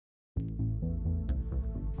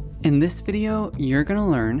In this video, you're going to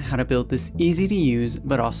learn how to build this easy to use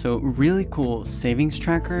but also really cool savings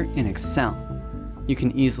tracker in Excel. You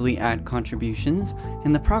can easily add contributions,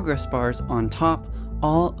 and the progress bars on top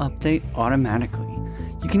all update automatically.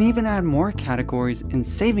 You can even add more categories and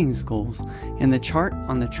savings goals, and the chart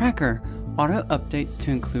on the tracker auto updates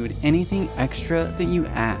to include anything extra that you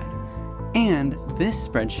add. And this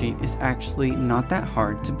spreadsheet is actually not that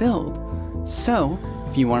hard to build. So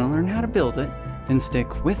if you want to learn how to build it, then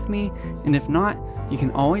stick with me, and if not, you can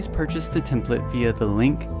always purchase the template via the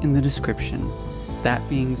link in the description. That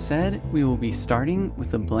being said, we will be starting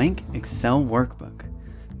with a blank Excel workbook.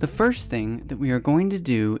 The first thing that we are going to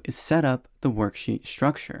do is set up the worksheet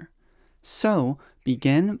structure. So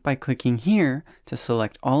begin by clicking here to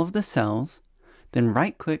select all of the cells, then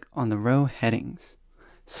right-click on the row headings.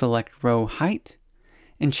 Select row height,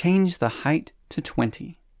 and change the height to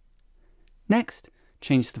 20. Next,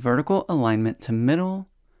 change the vertical alignment to middle,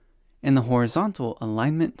 and the horizontal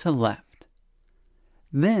alignment to left.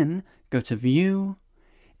 Then go to View,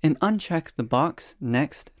 and uncheck the box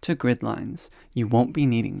next to grid lines. You won't be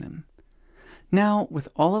needing them. Now, with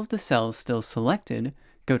all of the cells still selected,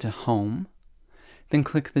 go to Home, then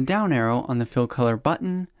click the down arrow on the Fill Color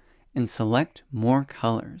button, and select More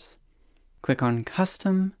Colors. Click on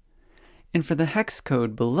Custom, and for the hex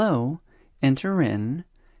code below, enter in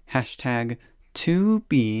hashtag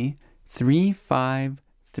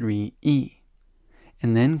 2B353E,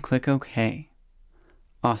 and then click OK.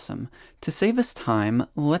 Awesome. To save us time,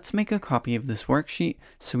 let's make a copy of this worksheet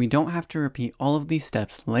so we don't have to repeat all of these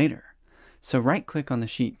steps later. So right-click on the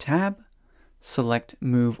Sheet tab, select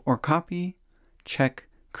Move or Copy, check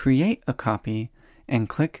Create a Copy, and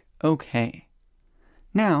click OK.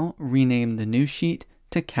 Now rename the new sheet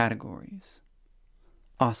to Categories.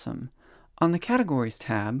 Awesome. On the Categories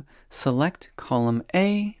tab, select column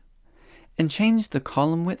A and change the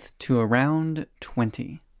column width to around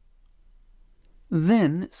 20.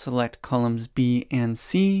 Then select columns B and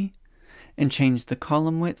C and change the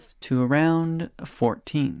column width to around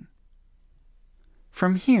 14.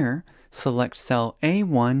 From here, select cell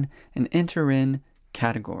A1 and enter in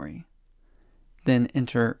Category. Then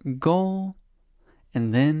enter Goal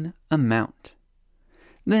and then Amount.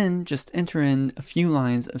 Then just enter in a few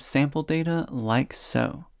lines of sample data like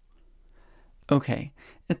so. Okay,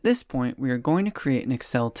 at this point we are going to create an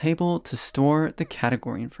Excel table to store the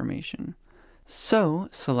category information. So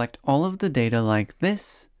select all of the data like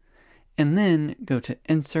this, and then go to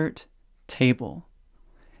Insert Table.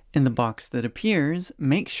 In the box that appears,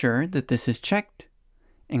 make sure that this is checked,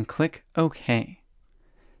 and click OK.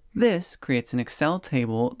 This creates an Excel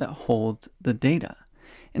table that holds the data.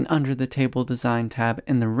 And under the Table Design tab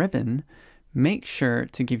in the ribbon, make sure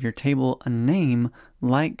to give your table a name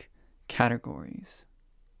like Categories.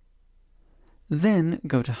 Then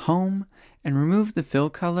go to Home and remove the fill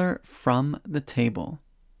color from the table.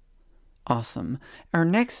 Awesome. Our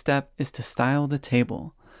next step is to style the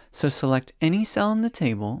table. So select any cell in the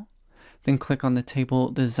table, then click on the Table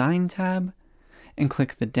Design tab, and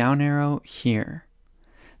click the down arrow here.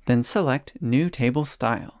 Then select New Table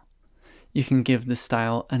Style. You can give the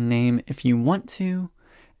style a name if you want to,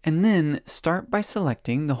 and then start by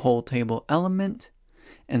selecting the whole table element,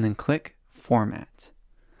 and then click Format.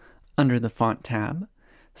 Under the Font tab,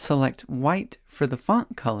 select white for the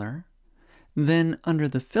font color, then under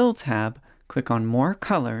the Fill tab, click on More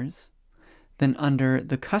Colors, then under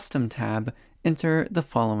the Custom tab, enter the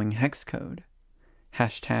following hex code,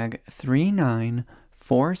 hashtag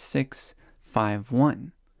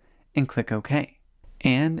 394651, and click OK.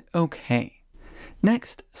 And OK.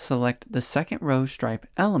 Next, select the second row stripe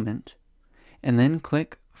element, and then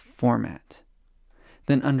click Format.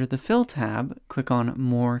 Then under the Fill tab, click on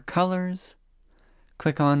More Colors,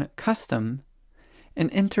 click on Custom, and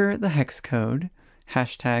enter the hex code,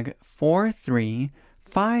 hashtag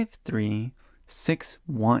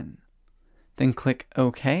 435361. Then click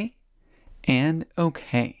OK and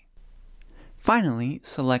OK. Finally,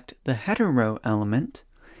 select the header row element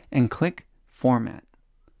and click Format.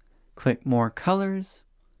 Click More Colors,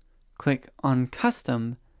 click on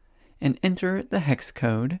Custom, and enter the hex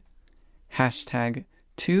code, hashtag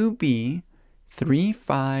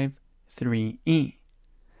 2B353E.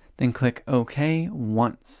 Then click OK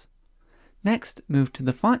once. Next, move to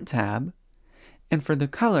the Font tab, and for the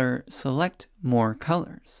color, select More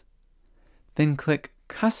Colors. Then click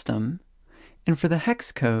Custom, and for the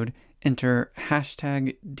hex code, enter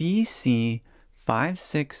hashtag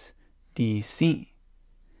DC56DC.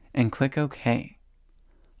 And click OK.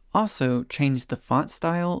 Also, change the font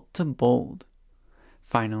style to bold.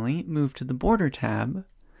 Finally, move to the Border tab,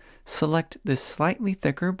 select this slightly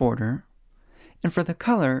thicker border, And for the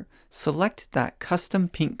color, select that custom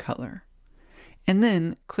pink color. And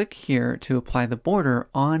then click here to apply the border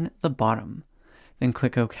on the bottom. Then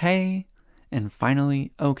click OK, and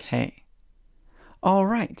finally OK.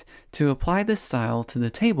 Alright, to apply this style to the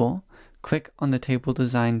table, click on the Table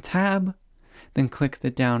Design tab, then click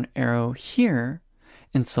the down arrow here,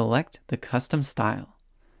 and select the custom style.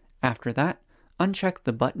 After that, uncheck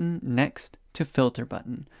the button next to Filter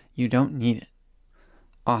button. You don't need it.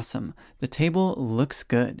 Awesome, the table looks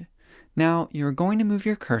good. Now you're going to move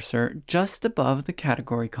your cursor just above the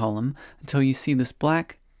category column until you see this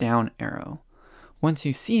black down arrow. Once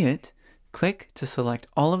you see it, click to select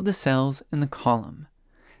all of the cells in the column.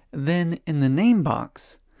 Then in the name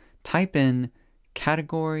box, type in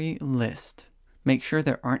category list. Make sure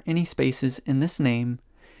there aren't any spaces in this name,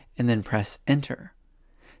 and then press enter.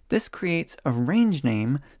 This creates a range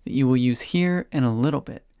name that you will use here in a little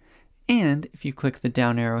bit. And if you click the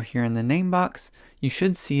down arrow here in the name box, you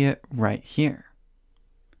should see it right here.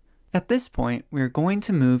 At this point, we are going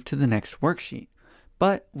to move to the next worksheet,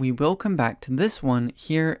 but we will come back to this one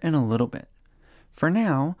here in a little bit. For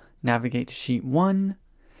now, navigate to Sheet 1,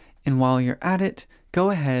 and while you're at it, go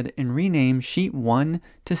ahead and rename Sheet 1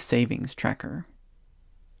 to Savings Tracker.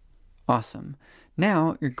 Awesome.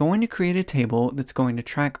 Now you're going to create a table that's going to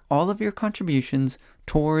track all of your contributions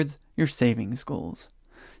towards your savings goals.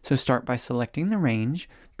 So start by selecting the range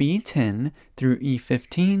B10 through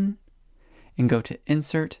E15 and go to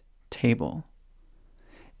Insert Table.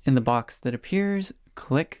 In the box that appears,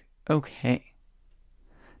 click OK.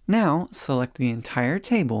 Now select the entire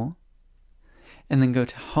table and then go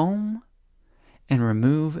to Home and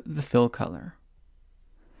remove the fill color.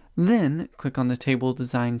 Then click on the Table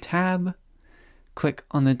Design tab, click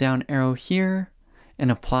on the down arrow here,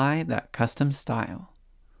 and apply that custom style.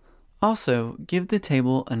 Also, give the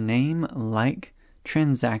table a name like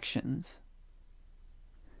Transactions.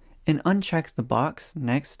 And uncheck the box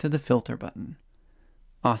next to the Filter button.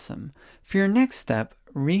 Awesome. For your next step,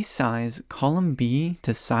 resize column B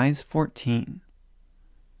to size 14.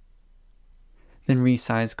 Then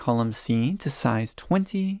resize column C to size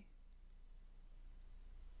 20.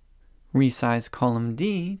 Resize column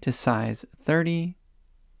D to size 30.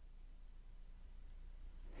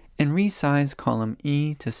 And resize column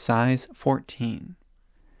E to size 14.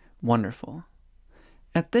 Wonderful.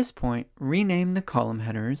 At this point, rename the column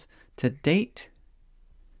headers to Date,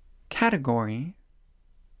 Category,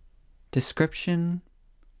 Description,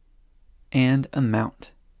 and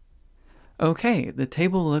Amount. Okay, the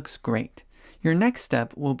table looks great. Your next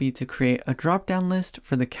step will be to create a drop-down list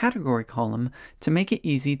for the category column to make it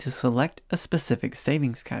easy to select a specific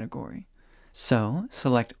savings category. So,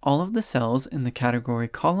 select all of the cells in the category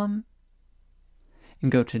column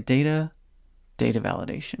and go to Data, Data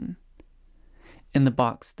Validation. In the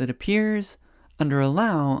box that appears, under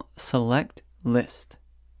Allow, select List.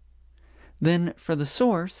 Then for the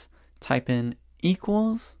source, type in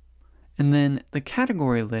equals, and then the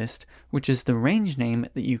category list, which is the range name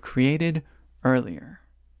that you created earlier.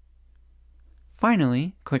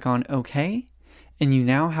 Finally, click on OK, and you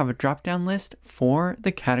now have a drop-down list for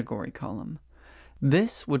the category column.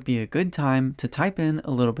 This would be a good time to type in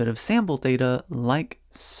a little bit of sample data like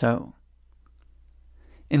so.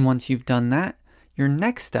 And once you've done that, your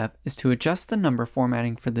next step is to adjust the number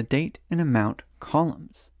formatting for the date and amount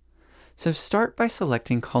columns. So start by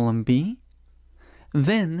selecting column B,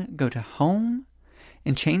 then go to Home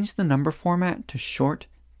and change the number format to Short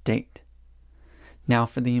Date. Now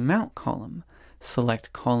for the amount column,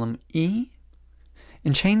 select column E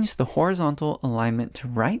and change the horizontal alignment to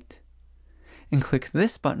right, and click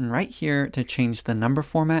this button right here to change the number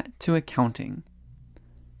format to Accounting.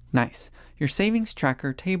 Nice, your savings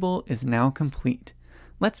tracker table is now complete.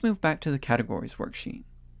 Let's move back to the categories worksheet.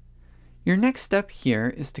 Your next step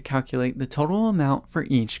here is to calculate the total amount for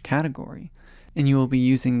each category, and you will be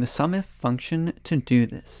using the SUMIF function to do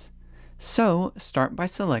this. So start by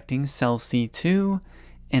selecting cell C2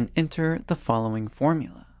 and enter the following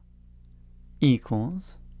formula.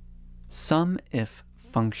 Equals SUMIF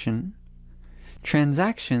function,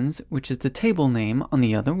 transactions, which is the table name on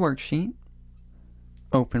the other worksheet,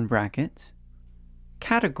 open bracket,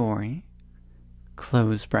 category,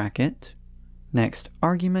 close bracket, next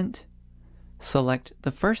argument, select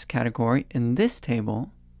the first category in this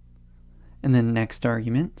table, and then next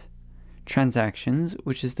argument, transactions,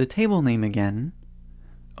 which is the table name again,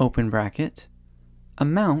 open bracket,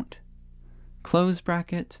 amount, close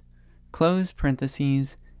bracket, close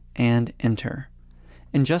parentheses, and enter.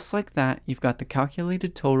 And just like that, you've got the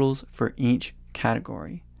calculated totals for each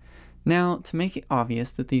category. Now, to make it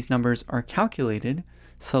obvious that these numbers are calculated,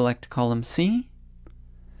 select column C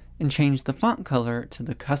and change the font color to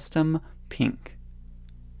the custom pink.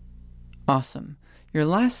 Awesome. Your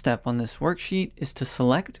last step on this worksheet is to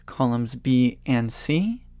select columns B and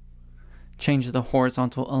C, change the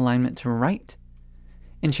horizontal alignment to right,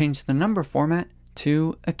 and change the number format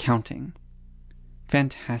to accounting.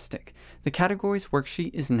 Fantastic. The categories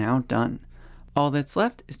worksheet is now done. All that's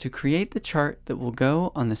left is to create the chart that will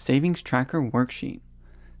go on the savings tracker worksheet.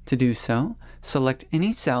 To do so, select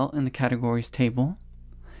any cell in the categories table,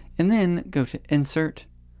 and then go to Insert,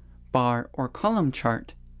 Bar or Column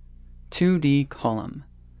Chart, 2D Column.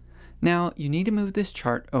 Now you need to move this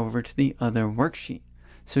chart over to the other worksheet,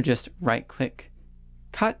 so just right-click,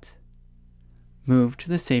 Cut, move to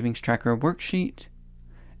the Savings Tracker worksheet,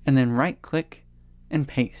 and then right-click and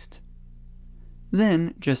paste.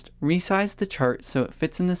 Then just resize the chart so it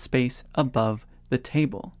fits in the space above the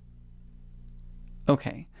table.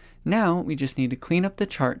 Okay, now we just need to clean up the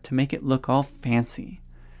chart to make it look all fancy.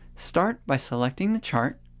 Start by selecting the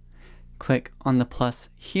chart, click on the plus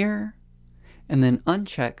here, and then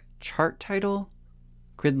uncheck Chart Title,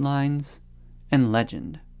 Grid Lines, and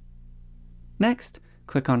Legend. Next,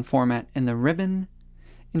 click on Format in the ribbon,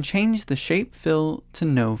 and change the Shape Fill to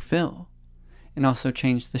No Fill, and also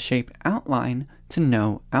change the Shape Outline to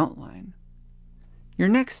No Outline. Your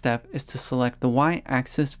next step is to select the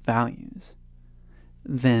Y-axis values.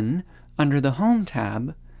 Then, under the Home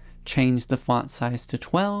tab, change the font size to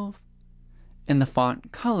 12 and the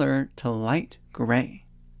font color to light gray.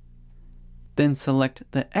 Then select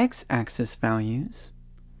the X-axis values,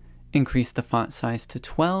 increase the font size to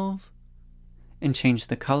 12, and change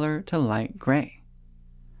the color to light gray.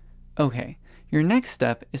 Okay, your next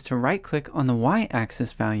step is to right-click on the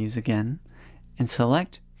Y-axis values again and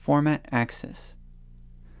select Format Axis.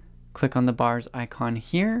 Click on the bars icon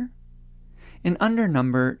here, and under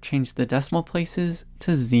Number, change the decimal places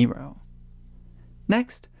to 0.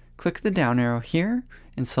 Next, click the down arrow here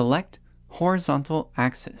and select Horizontal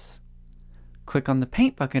Axis. Click on the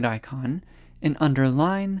paint bucket icon, and under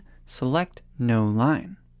Line, select No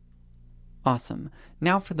Line. Awesome.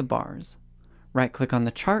 Now for the bars. Right-click on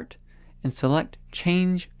the chart and select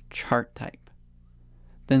Change Chart Type.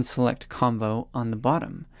 Then select Combo on the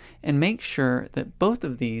bottom, and make sure that both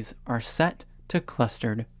of these are set to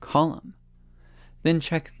Clustered Column. Then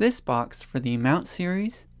check this box for the Amount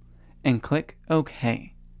series, and click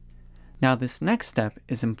OK. Now this next step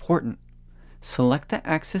is important. Select the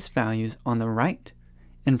axis values on the right,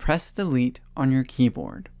 and press Delete on your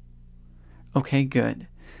keyboard. Okay, good.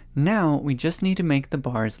 Now we just need to make the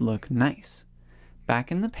bars look nice.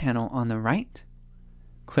 Back in the panel on the right,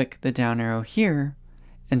 click the down arrow here,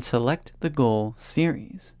 and select the Goal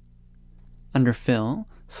Series. Under Fill,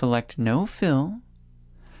 select No Fill,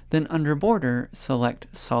 then under Border, select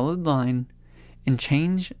Solid Line, and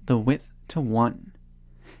change the width to 1.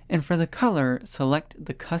 And for the color, select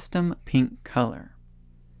the custom pink color.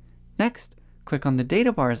 Next, click on the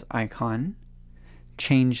Data Bars icon,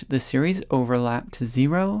 change the series overlap to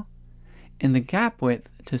 0, and the gap width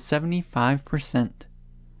to 75%.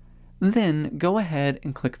 Then go ahead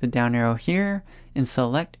and click the down arrow here and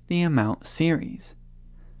select the Amount series.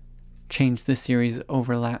 Change the series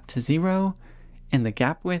overlap to 0 and the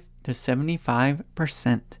gap width to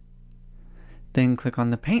 75%. Then click on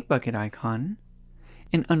the paint bucket icon,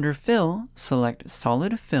 and under Fill, select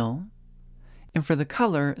Solid Fill, and for the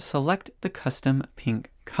color, select the custom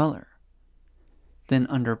pink color. Then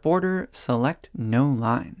under Border, select No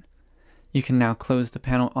Line. You can now close the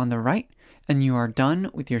panel on the right, and you are done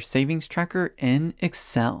with your savings tracker in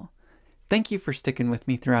Excel. Thank you for sticking with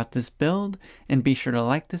me throughout this build, and be sure to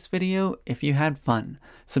like this video if you had fun.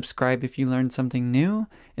 Subscribe if you learned something new,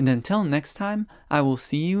 and until next time, I will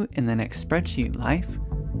see you in the next Spreadsheet Life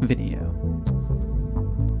video.